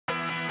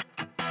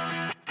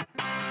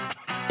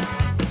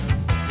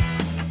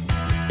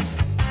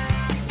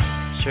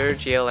Shure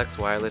GLX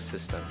wireless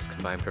systems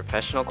combine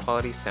professional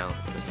quality sound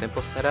with a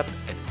simple setup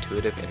and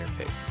intuitive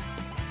interface.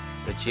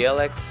 The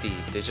GLX-D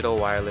digital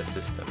wireless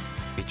systems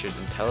features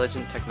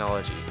intelligent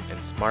technology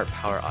and smart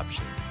power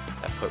options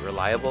that put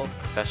reliable,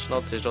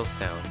 professional digital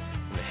sound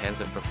in the hands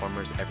of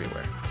performers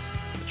everywhere.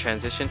 The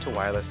transition to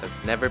wireless has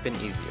never been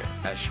easier,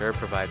 as Shure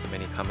provides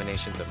many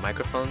combinations of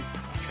microphones,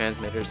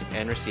 transmitters,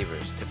 and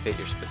receivers to fit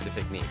your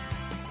specific needs.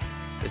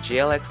 The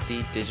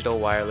GLX-D digital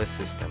wireless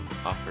system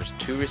offers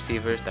 2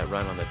 receivers that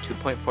run on the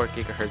 2.4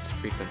 GHz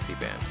frequency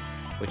band,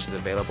 which is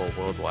available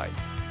worldwide.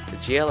 The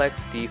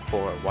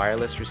GLX-D4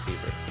 wireless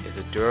receiver is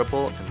a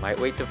durable and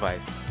lightweight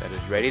device that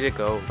is ready to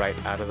go right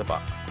out of the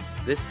box.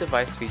 This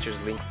device features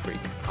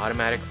LINKFREQ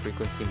Automatic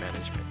Frequency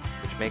Management,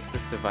 which makes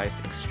this device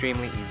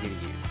extremely easy to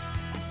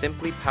use.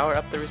 Simply power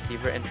up the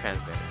receiver and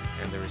transmitter,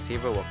 and the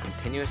receiver will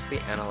continuously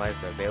analyze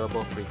the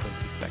available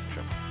frequency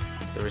spectrum.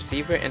 The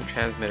receiver and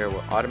transmitter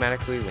will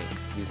automatically link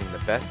using the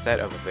best set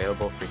of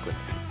available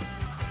frequencies.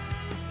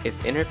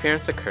 If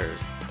interference occurs,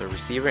 the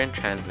receiver and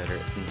transmitter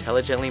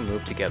intelligently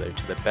move together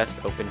to the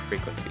best open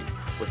frequencies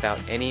without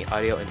any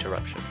audio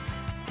interruption.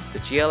 The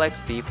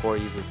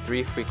GLX-D4 uses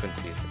 3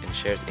 frequencies and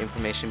shares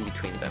information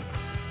between them.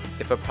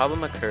 If a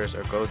problem occurs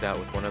or goes out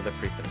with one of the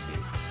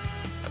frequencies,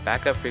 a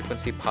backup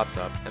frequency pops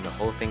up and the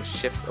whole thing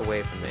shifts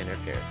away from the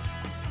interference.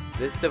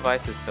 This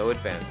device is so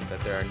advanced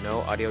that there are no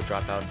audio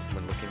dropouts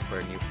when looking for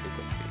a new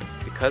frequency.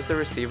 Because the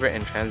receiver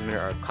and transmitter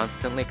are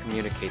constantly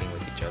communicating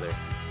with each other,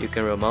 you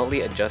can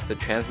remotely adjust the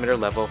transmitter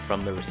level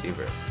from the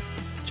receiver.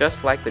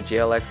 Just like the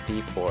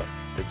GLX-D4,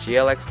 the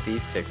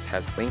GLX-D6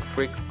 has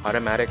LINKFREQ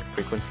Automatic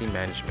Frequency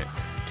Management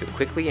to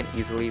quickly and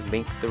easily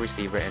link the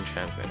receiver and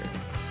transmitter.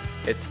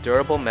 Its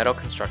durable metal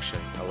construction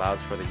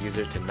allows for the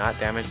user to not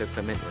damage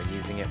equipment when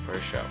using it for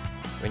a show.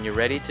 When you're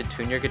ready to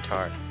tune your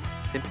guitar,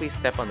 simply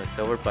step on the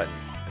silver button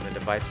and the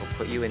device will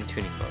put you in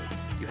tuning mode.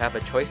 You have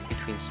a choice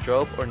between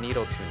strobe or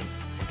needle tuning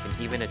and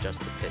can even adjust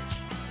the pitch.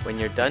 When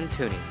you're done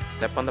tuning,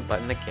 step on the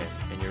button again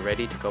and you're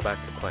ready to go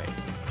back to playing.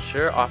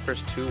 Shure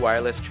offers 2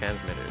 wireless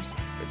transmitters,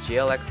 the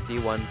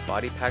GLX-D1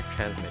 body pack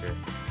transmitter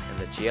and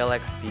the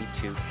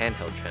GLX-D2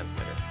 handheld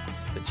transmitter.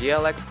 The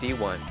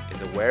GLX-D1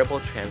 is a wearable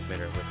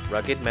transmitter with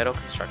rugged metal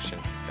construction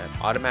that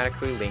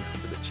automatically links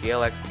to the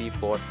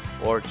GLX-D4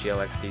 or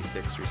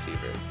GLX-D6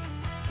 receiver.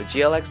 The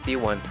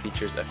GLX-D1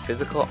 features a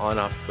physical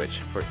on-off switch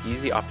for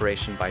easy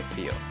operation by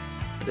feel.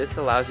 This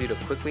allows you to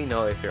quickly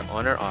know if you're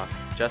on or off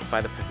just by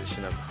the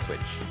position of the switch.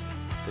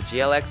 The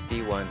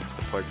GLX-D1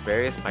 supports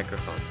various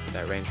microphones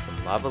that range from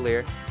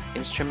lavalier,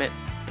 instrument,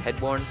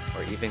 headworn,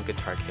 or even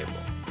guitar cable.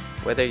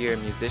 Whether you're a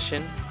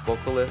musician,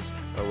 vocalist,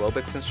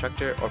 aerobics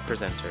instructor, or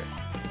presenter,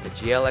 the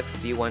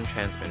GLX-D1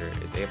 transmitter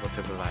is able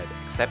to provide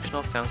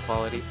exceptional sound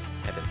quality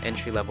at an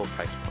entry-level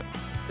price point.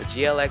 The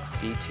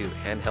GLX-D2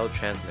 handheld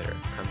transmitter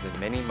comes in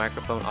many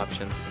microphone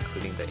options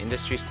including the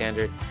industry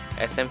standard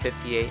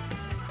SM58,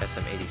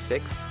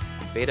 SM86,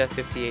 Beta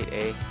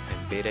 58A,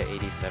 and Beta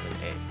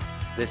 87A.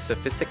 This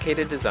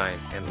sophisticated design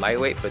and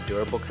lightweight but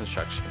durable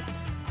construction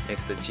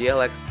makes the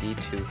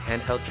GLX-D2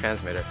 handheld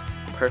transmitter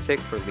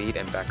perfect for lead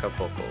and backup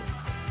vocals.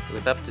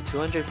 With up to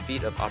 200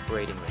 feet of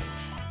operating range,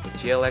 the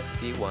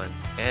GLX-D1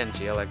 and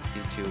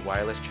GLX-D2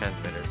 wireless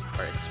transmitters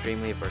are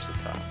extremely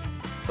versatile.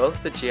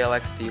 Both the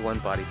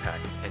GLX-D1 body pack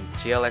and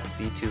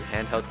GLX-D2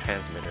 handheld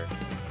transmitter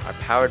are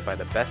powered by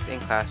the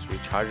best-in-class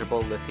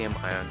rechargeable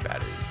lithium-ion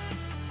batteries.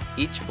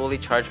 Each fully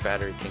charged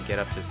battery can get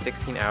up to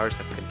 16 hours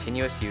of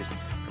continuous use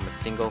from a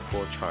single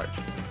full charge,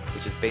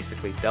 which is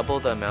basically double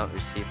the amount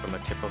received from a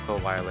typical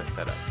wireless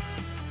setup.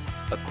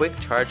 A quick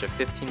charge of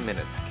 15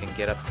 minutes can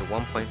get up to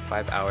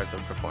 1.5 hours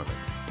of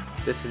performance.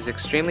 This is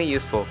extremely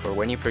useful for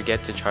when you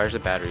forget to charge the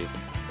batteries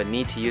but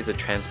need to use the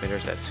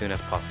transmitters as soon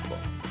as possible.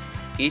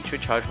 Each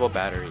rechargeable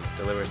battery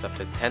delivers up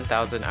to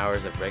 10,000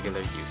 hours of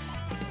regular use,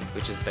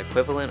 which is the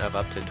equivalent of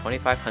up to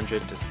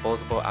 2,500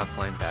 disposable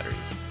alkaline batteries.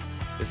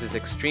 This is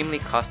extremely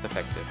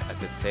cost-effective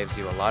as it saves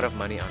you a lot of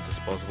money on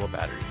disposable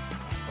batteries.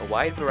 A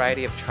wide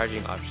variety of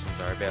charging options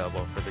are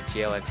available for the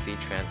GLX-D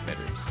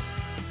transmitters.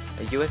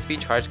 A USB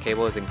charge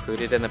cable is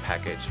included in the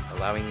package,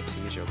 allowing you to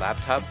use your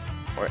laptop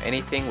or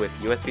anything with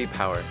USB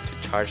power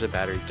to charge the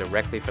battery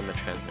directly from the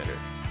transmitter.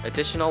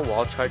 Additional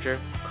wall charger,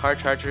 car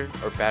charger,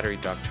 or battery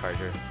dock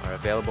charger are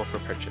available for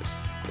purchase.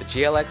 The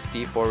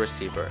GLX-D4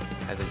 receiver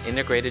has an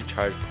integrated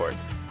charge port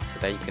so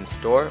that you can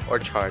store or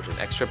charge an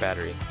extra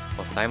battery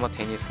while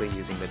simultaneously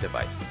using the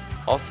device.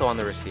 Also on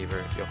the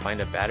receiver, you'll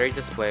find a battery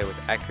display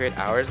with accurate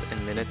hours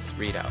and minutes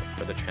readout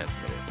for the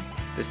transmitter.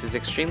 This is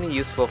extremely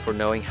useful for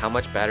knowing how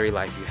much battery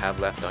life you have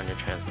left on your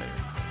transmitter.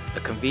 A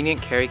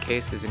convenient carry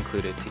case is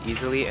included to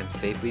easily and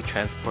safely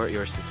transport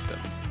your system.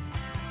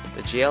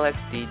 The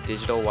GLX-D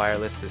digital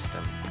wireless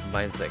system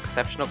combines the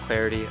exceptional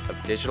clarity of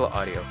digital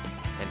audio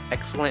and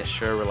excellent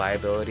Shure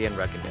reliability and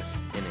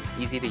ruggedness in an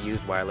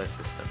easy-to-use wireless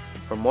system.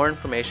 For more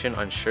information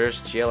on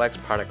Shure's GLX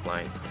product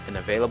line and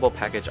available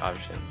package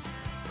options,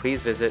 please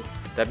visit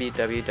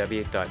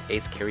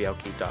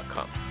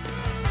www.acekaraoke.com.